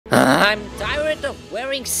I'm tired of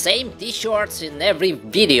wearing same t-shirts in every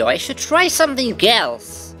video. I should try something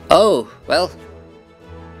else. Oh, well,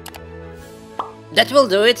 that will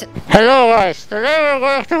do it. Hello guys, today we're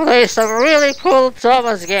going to play some really cool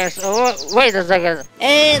Thomas games. Oh, wait a second.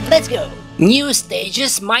 And let's go. New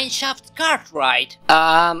stages, mineshaft kart ride.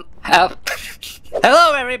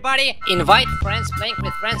 Hello everybody! Invite friends, playing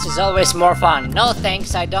with friends is always more fun. No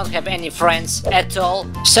thanks, I don't have any friends at all.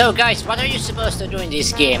 So guys, what are you supposed to do in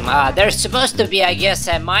this game? There's supposed to be, I guess,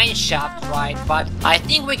 a mineshaft ride, but I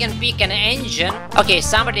think we can pick an engine. Okay,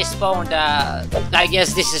 somebody spawned, I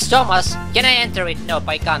guess this is Thomas. Can I enter it? Nope,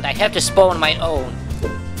 I can't. I have to spawn my own.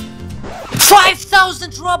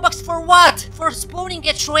 5,000 Robux for what? For spawning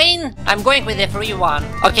a train? I'm going with the free one.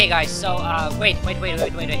 Okay guys, so wait.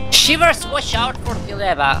 Shivers, watch out for the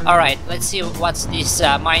lava. Alright, let's see what's this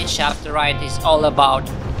mineshaft ride is all about.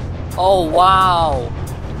 Oh wow.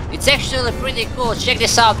 It's actually pretty cool. Check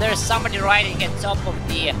this out. There's somebody riding at top of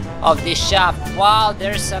the shaft. Wow,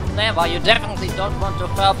 there's some lava. You definitely don't want to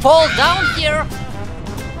fall down here.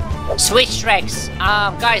 Switch tracks.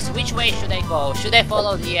 Guys, which way should I go? Should I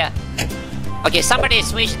follow the Okay, somebody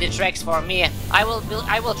switch the tracks for me. I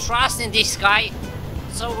will trust in this guy.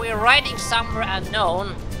 So we're riding somewhere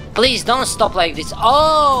unknown. Please don't stop like this.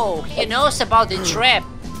 Oh, he knows about the trap.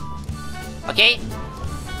 Okay.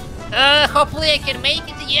 Hopefully I can make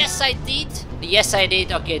it. Yes, I did. Yes, I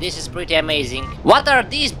did. Okay, this is pretty amazing. What are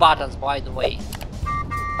these buttons, by the way?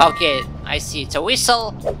 Okay, I see. It's a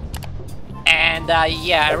whistle. And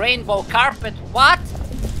yeah, a rainbow carpet. What?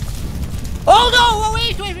 Oh no!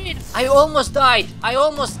 Wait! I almost died.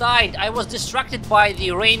 I was distracted by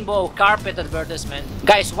the rainbow carpet advertisement.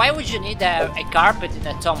 Guys, why would you need a carpet in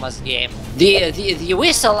a Thomas game? The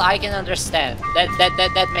whistle I can understand.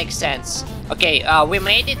 That makes sense. Okay, we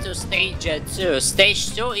made it to stage 2.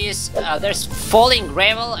 Stage 2 is there's falling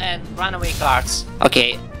gravel and runaway carts.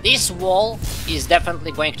 Okay, this wall is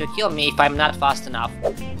definitely going to kill me if I'm not fast enough.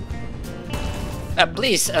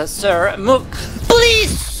 Please, sir, move.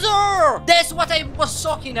 Please, sir! That's what I was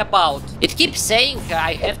talking about. It keeps saying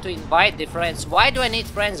I have to invite the friends. Why do I need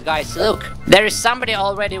friends, guys? Look, there is somebody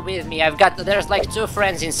already with me. There's like 2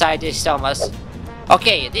 friends inside this Thomas.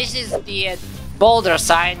 Okay, this is the boulder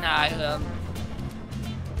sign.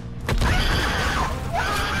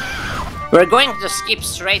 We're going to skip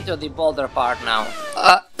straight to the boulder part now.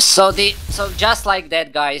 So just like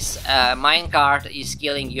that, guys, minecart is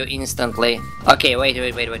killing you instantly. Okay, wait.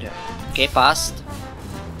 Okay, passed.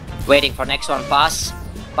 Waiting for next one, pass.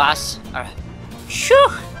 Shoo!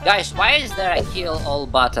 Guys, why is there a kill all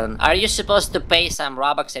button? Are you supposed to pay some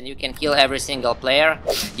Robux and you can kill every single player?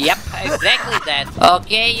 Yep, exactly that.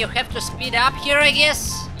 Okay, you have to speed up here, I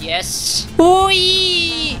guess? Yes.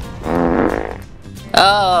 Whee!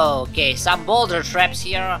 Oh, okay, some boulder traps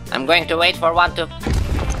here. I'm going to wait for one to...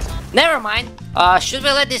 Never mind. Should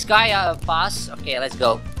we let this guy pass? Okay, let's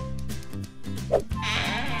go.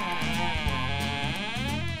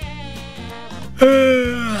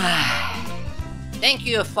 Thank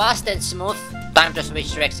you, fast and smooth. Time to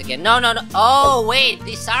switch tracks again. No. Oh, wait,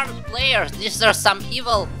 these aren't players. These are some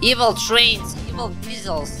evil trains, evil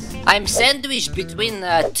diesels. I'm sandwiched between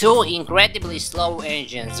 2 incredibly slow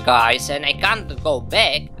engines, guys, and I can't go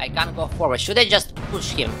back. I can't go forward. Should I just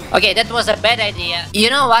push him? Okay, that was a bad idea.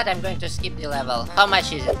 You know what? I'm going to skip the level. How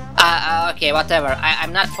much is it? Okay, whatever.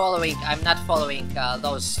 I'm not following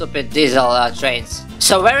those stupid diesel trains.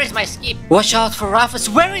 So where is my skip? Watch out for Raffles.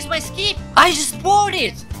 Where is my skip? I just bought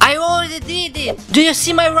it. I already did it. Do you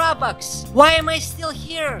see my Robux? Why am I still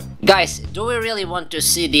here? Guys, do we really want to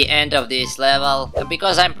see the end of this level?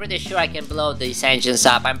 Because I'm pretty sure I can blow these engines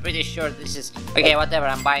up. I'm pretty sure this is... Okay, whatever,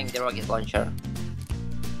 I'm buying the rocket launcher.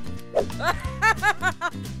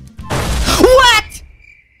 What?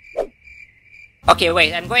 Okay,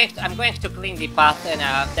 wait, I'm going to clean the path and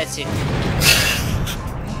that's it.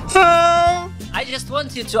 I just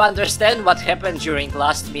want you to understand what happened during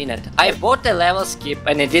last minute. I bought a level skip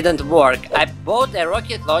and it didn't work. I bought a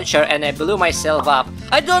rocket launcher and I blew myself up.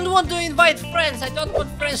 I don't want to invite friends. I don't want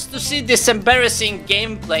friends to see this embarrassing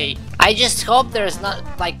gameplay. I just hope there's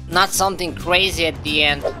not something crazy at the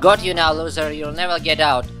end. Got you now, loser. You'll never get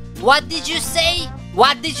out. What did you say?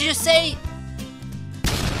 What did you say?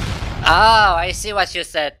 Oh, I see what you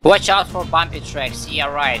said. Watch out for bumpy tracks. Yeah,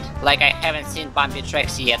 right. Like I haven't seen bumpy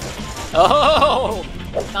tracks yet. Oh,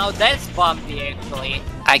 now that's bumpy actually.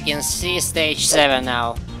 I can see stage 7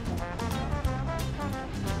 now.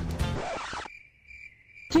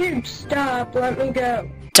 Dude, stop. Let me go.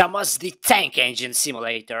 Thomas the Tank Engine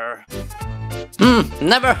Simulator.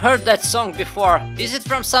 Never heard that song before. Is it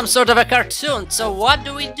from some sort of a cartoon? So what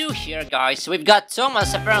do we do here, guys? We've got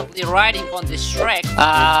Thomas apparently riding on this Shrek.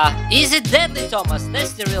 Is it deadly, Thomas?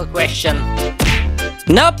 That's the real question.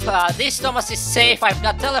 Nope, this Thomas is safe. I've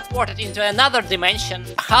got teleported into another dimension.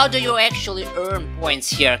 How do you actually earn points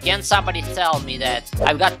here? Can somebody tell me that?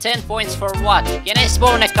 I've got 10 points for what? Can I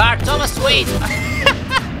spawn a car? Thomas, wait!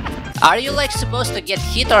 Are you like supposed to get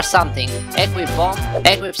hit or something? Equip bomb,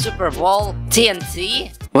 equip super ball,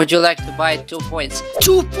 TNT? Would you like to buy 2 points?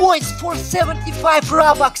 2 points for 75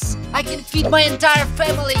 Robux! I can feed my entire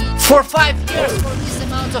family for 5 years for this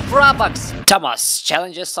amount of Robux! Thomas,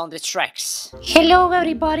 challenges on the tracks. Hello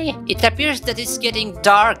everybody! It appears that it's getting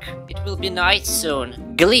dark. It will be night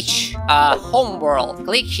soon. Glitch, homeworld.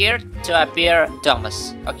 Click here to appear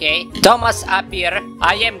Thomas, okay? Thomas appear.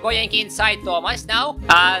 I am going inside Thomas now.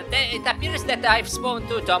 It appears that I've spawned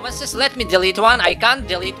 2 Thomases. Let me delete one. I can't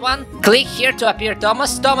delete one. Click here to appear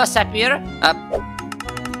Thomas. Thomas appear.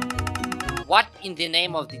 What in the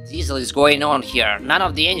name of the diesel is going on here? None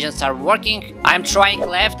of the engines are working. I'm trying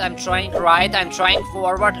left, I'm trying right, I'm trying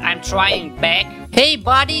forward, I'm trying back. Hey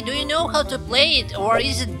buddy, do you know how to play it or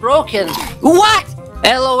is it broken? What?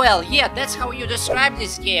 LOL, yeah, that's how you describe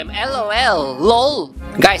this game. LOL, lol.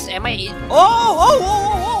 Guys, am I in?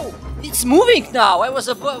 Oh! It's moving now. I was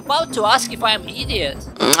about to ask if I'm idiot.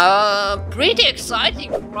 Pretty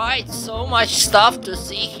exciting, right? So much stuff to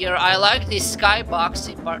see here. I like this skybox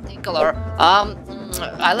in particular.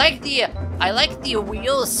 I like the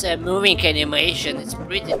wheels moving animation. It's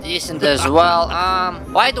pretty decent as well.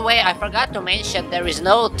 By the way, I forgot to mention there is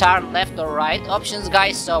no turn left or right options,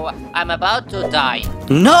 guys. So I'm about to die.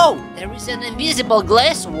 No, there is an invisible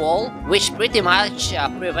glass wall which pretty much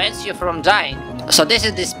prevents you from dying. So this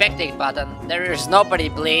is the spectate button. There is nobody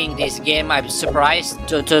playing this game. I'm surprised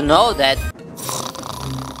to know that.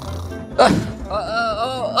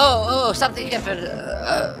 Something happened.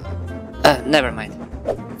 Never mind.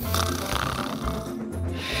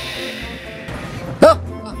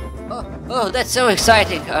 Oh, that's so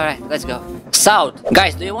exciting. Alright, let's go. South.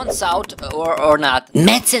 Guys, do you want South or not?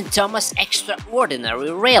 Mets and Thomas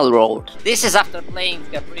Extraordinary Railroad. This is after playing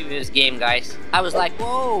the previous game, guys. I was like,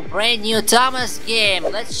 whoa, brand new Thomas game.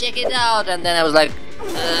 Let's check it out. And then I was like,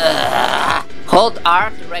 hold R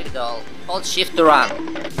to ragdoll. Hold shift to run.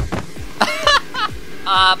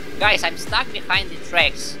 Guys, I'm stuck behind the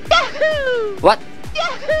tracks. Yahoo! What?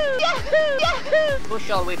 Yahoo! Yahoo! Yahoo! Who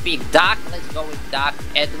shall we pick? Duck? Let's go with Duck.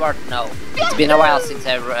 Edward? No. It's been a while since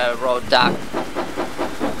I rode Duck.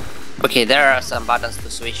 Okay, there are some buttons to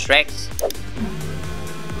switch tracks.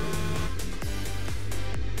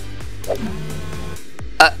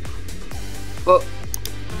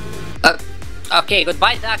 Okay,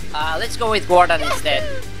 goodbye Duck. Let's go with Gordon instead.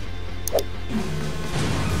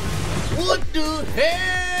 What the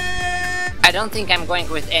heck? I don't think I'm going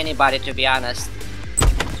with anybody, to be honest.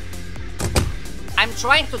 I'm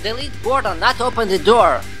trying to delete Gordon, not open the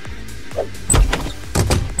door.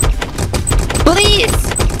 Please!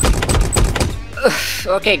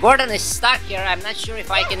 Okay, Gordon is stuck here. I'm not sure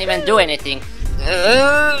if I can even do anything.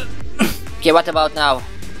 Okay, what about now?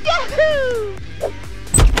 Yahoo!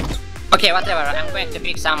 Okay, whatever. I'm going to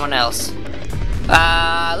pick someone else.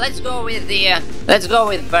 Let's go with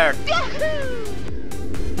Bert. Yahoo!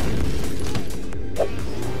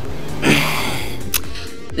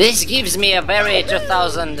 This gives me a very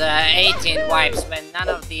 2018 vibes when none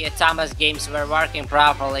of the Thomas games were working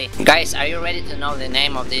properly. Guys, are you ready to know the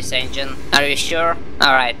name of this engine? Are you sure?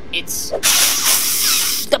 Alright, it's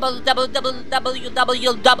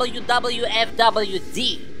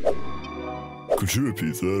WWWWWFWD. Could you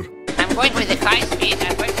repeat that? I'm going with the high speed.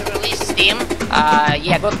 I'm going to release steam.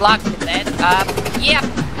 Yeah, good luck with that. Yeah,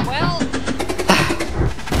 well...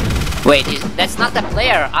 Wait, that's not a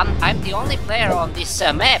player. I'm the only player on this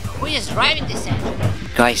map. Who is driving this engine?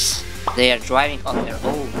 Guys, they are driving on their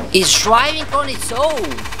own. It's driving on its own!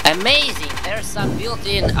 Amazing! There's some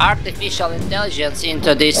built-in artificial intelligence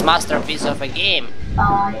into this masterpiece of a game.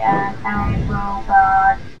 Oh yeah,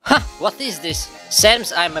 robot. Huh, what is this?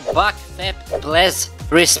 Sam's I'm a bug fab bless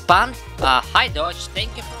respond? Hi Dodge,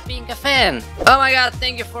 thank you for being a fan. Oh my god,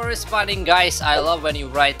 thank you for responding, guys. I love when you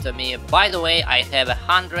write to me. By the way, I have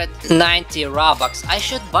 190 Robux. I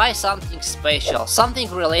should buy something special, something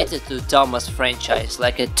related to Thomas franchise,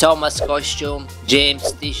 like a Thomas costume,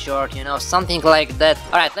 James t-shirt, you know, something like that.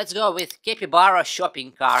 Alright, let's go with Capybara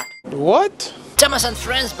shopping cart. What? Thomas and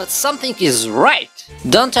friends, but something is right.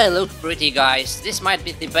 Don't I look pretty, guys? This might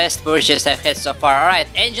be the best purchase I've had so far. Alright,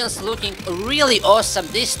 engines looking really awesome.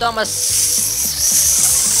 This Thomas...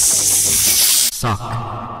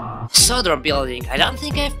 suck. Solar building. I don't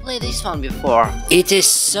think I've played this one before. It is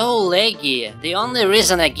so laggy. The only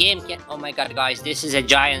reason a game can... Oh my god, guys, this is a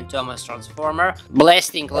giant Thomas transformer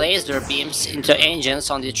blasting laser beams into engines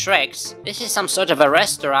on the tracks. This is some sort of a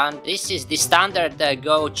restaurant. This is the standard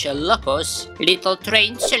Go Chelocos. Little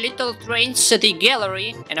trains, the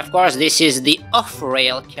gallery. And of course, this is the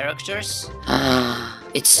off-rail characters.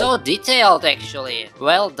 It's so detailed, actually.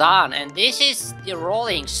 Well done. And this is the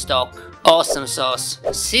rolling stock. Awesome sauce.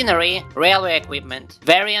 Scenery, railway equipment,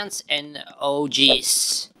 variants, and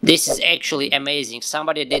OGs. This is actually amazing.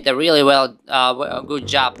 Somebody did a really good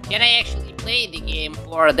job. Can I actually play the game,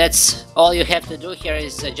 or that's all you have to do here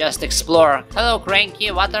is just explore? Hello, Cranky.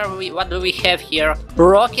 What do we have here?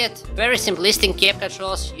 Rocket. Very simplistic cap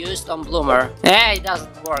controls used on Bloomer. It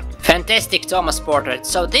doesn't work. Fantastic Thomas portrait.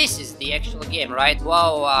 So this is the actual game, right?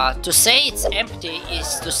 Wow. To say it's empty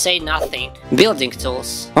is to say nothing. Building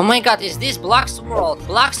tools. Oh my god, is this Black's World?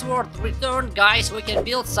 Black's World returned, guys. We can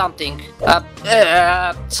build something.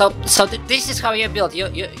 So this is how you build.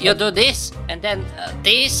 You do this, and then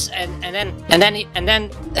this, and then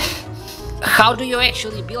how do you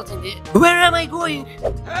actually build in the... Where am I going?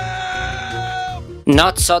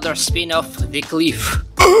 Not Soder spin-off The Cliff.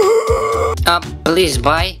 Please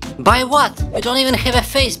buy. Buy what? You don't even have a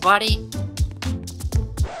face, buddy.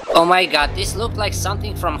 Oh my god, this looked like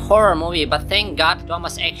something from horror movie, but thank god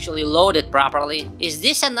Thomas actually loaded properly. Is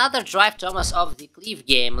this another Drive Thomas of the Cliff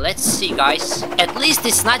game? Let's see, guys. At least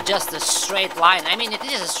it's not just a straight line. I mean, it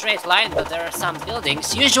is a straight line, but there are some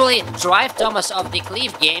buildings. Usually, Drive Thomas of the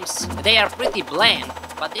Cliff games, they are pretty bland.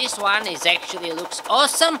 But this one is actually looks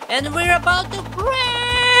awesome, and we're about to crash!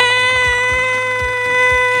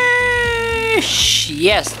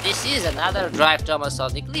 Yes, this is another Drive Thomas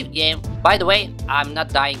of the Cliff game. By the way, I'm not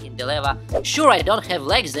dying in the lava. Sure, I don't have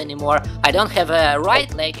legs anymore, I don't have a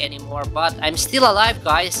right leg anymore, but I'm still alive,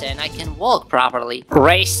 guys, and I can walk properly.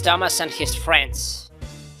 Race Thomas and his friends.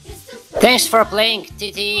 Thanks for playing,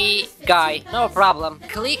 TT guy. No problem.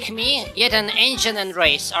 Click me, get an engine and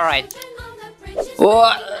race. Alright.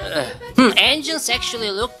 Engines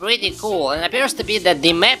actually look pretty cool, and appears to be that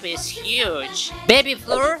the map is huge. Baby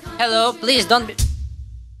Fleur, hello, please don't be...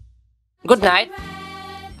 Good night.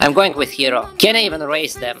 I'm going with Hero. Can I even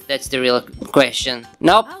race them? That's the real question.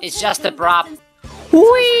 Nope, it's just a prop.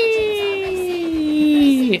 Whee!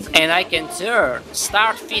 And I can turn.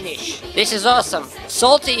 Start, finish. This is awesome.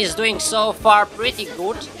 Salty is doing so far pretty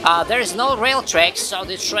good. There is no rail tracks, so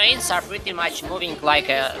the trains are pretty much moving like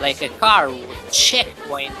a car with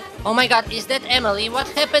checkpoint. Oh my god, is that Emily? What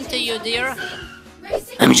happened to you, dear?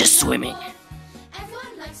 I'm just swimming.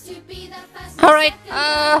 Alright,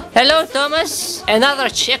 hello Thomas. Another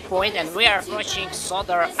checkpoint, and we are approaching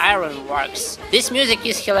Soder Ironworks. This music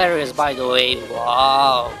is hilarious, by the way.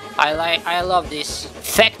 Wow, I love this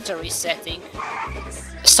factory setting.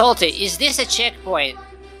 Salty, is this a checkpoint?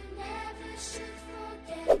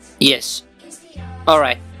 Yes.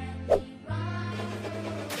 Alright.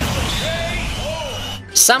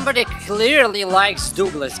 Somebody clearly likes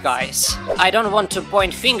Douglas, guys. I don't want to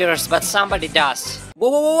point fingers, but somebody does.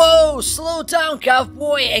 Whoa, slow down,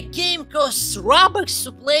 cowboy. A game costs Robux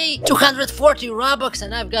to play, 240 Robux,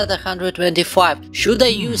 and I've got 125. Should I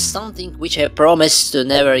use something which I promised to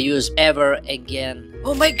never use ever again?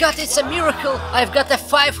 Oh my god, it's a miracle! I've got a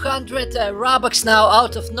 500 Robux now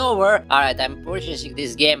out of nowhere. Alright, I'm purchasing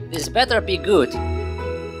this game. This better be good.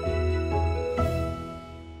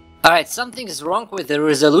 Alright, something is wrong with the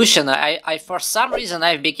resolution. I for some reason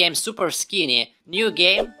I became super skinny. New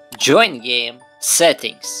game, join game,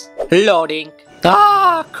 settings, loading.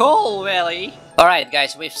 Coal Valley. Alright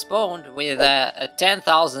guys, we've spawned with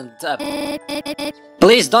 10,000...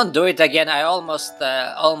 Please don't do it again, I almost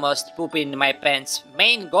poop in my pants.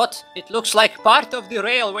 Main got, it looks like part of the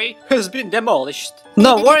railway has been demolished.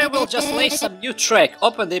 No worry, we'll just lay some new track.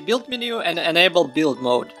 Open the build menu and enable build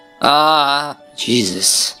mode.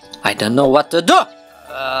 Jesus. I don't know what to do!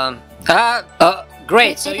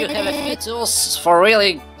 Great, so you have a few tools for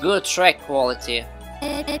really good track quality.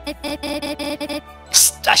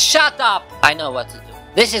 Shut up! I know what to do.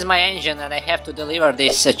 This is my engine and I have to deliver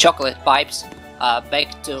these chocolate pipes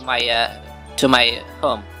back to my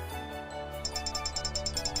home.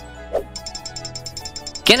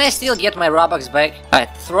 Can I still get my Robux back?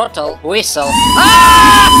 Alright, throttle, whistle.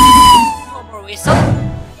 No more whistle.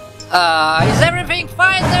 Is everything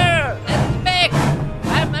fine there? Let me back!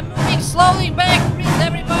 I'm moving slowly back, please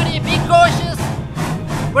everybody, be cautious!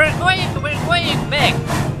 We're going back!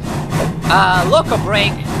 Loco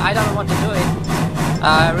brake, I don't want to do it.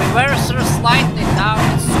 Reverser slightly down,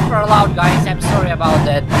 it's super loud guys, I'm sorry about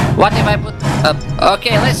that. What if I put...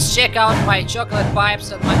 okay, let's check out my chocolate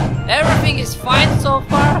pipes and my... Everything is fine so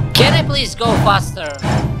far? Can I please go faster?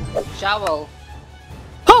 Shovel.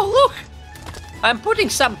 Oh, look! I'm putting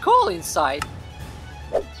some coal inside.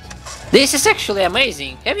 This is actually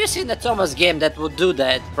amazing. Have you seen a Thomas game that would do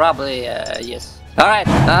that? Probably, yes. Alright,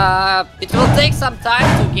 it will take some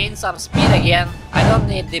time to gain some speed again. I don't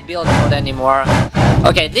need the build mode anymore.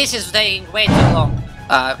 Okay, this is taking way too long.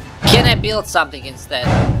 Can I build something instead?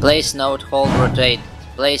 Place node, hold, rotate.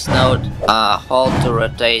 Place node, hold to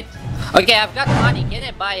rotate. Okay, I've got money. Can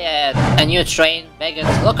I buy a new train? Wagons,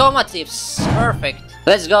 locomotives. Perfect.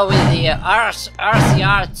 Let's go with the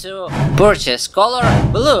RCR2 purchase. Color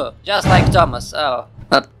blue, just like Thomas. Oh,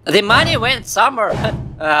 the money went somewhere.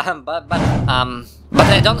 but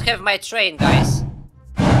I don't have my train, guys.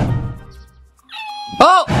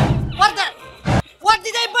 Oh, what the? What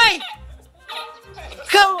did I buy?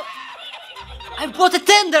 How? I bought a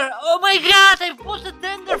tender! Oh my god, I bought a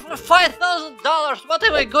tender for $5,000! What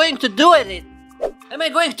am I going to do with it? Am I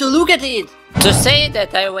going to look at it? To say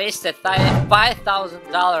that I wasted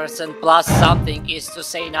 $5,000 and plus something is to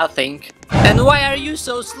say nothing. And why are you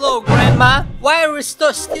so slow, Grandma? Why are we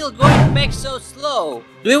still going back so slow?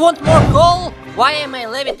 Do we want more coal? Why am I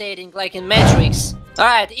levitating like in Matrix?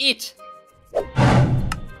 Alright, eat!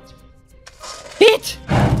 Eat!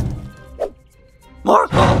 More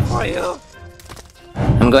coal for you!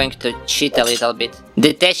 I'm going to cheat a little bit.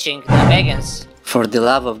 Detaching the wagons. For the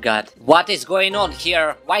love of God. What is going on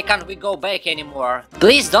here? Why can't we go back anymore?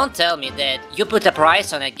 Please don't tell me that you put a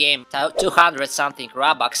price on a game, 200 something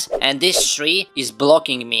Robux, and this tree is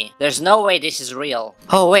blocking me. There's no way this is real.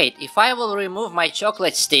 Oh wait, if I will remove my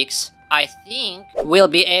chocolate sticks, I think we'll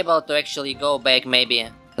be able to actually go back maybe.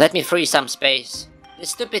 Let me free some space. This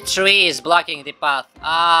stupid tree is blocking the path.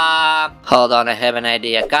 Hold on, I have an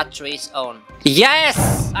idea. Cut trees on.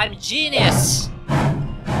 Yes! I'm genius!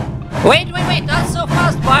 Wait, not so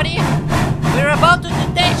fast, buddy! We're about to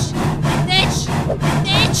detach! Detach!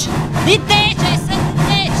 Detach! Detach! I said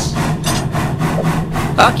detach!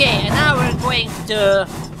 Okay, and now we're going to...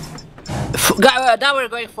 now we're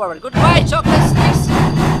going forward. Goodbye, chocolate sticks!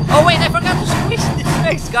 Oh wait, I forgot to squeeze this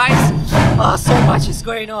next, guys! Oh, so much is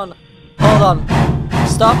going on. Hold on.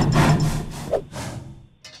 Stop.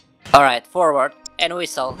 Alright, forward. And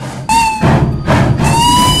whistle.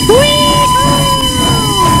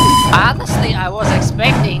 Honestly, I was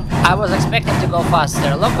expecting to go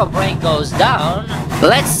faster. Local brain goes down.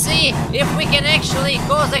 Let's see if we can actually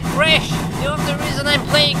cause a crash. The only reason I'm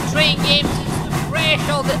playing train games is to crash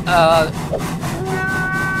all the...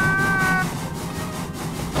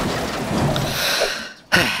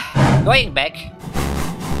 Going back.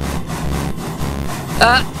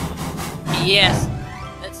 Yes.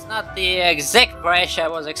 That's not the exact crash I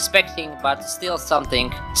was expecting, but still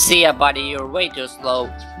something. See ya, buddy, you're way too slow.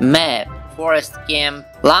 Map. Forest camp.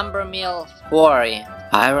 Lumber mill. Quarry.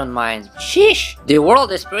 Iron mine. Sheesh. The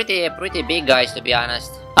world is pretty big, guys, to be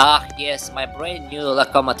honest. Ah, yes, my brand new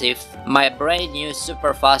locomotive. My brand new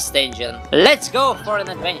super fast engine. Let's go for an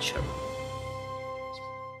adventure.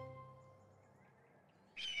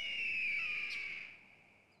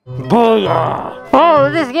 Booyah! Oh,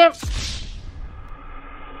 this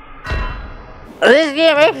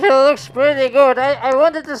game actually looks pretty good. I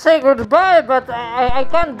wanted to say goodbye, but I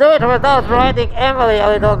can't do it without riding Emily a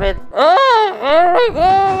little bit. Oh, here we go,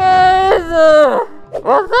 guys!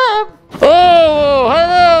 What's up? Oh,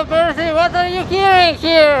 hello, Percy. What are you carrying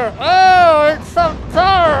here? Oh, it's some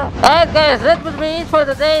tar. Alright, guys, that would be it for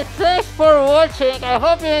today. Thanks for watching. I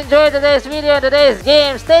hope you enjoyed today's video and today's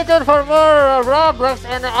game. Stay tuned for more Roblox,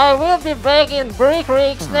 and I will be back in Brick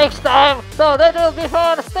Rigs next time. So that will be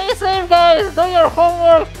fun. Stay safe, guys. Do your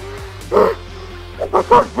homework. I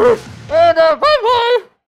can't breathe. And bye-bye.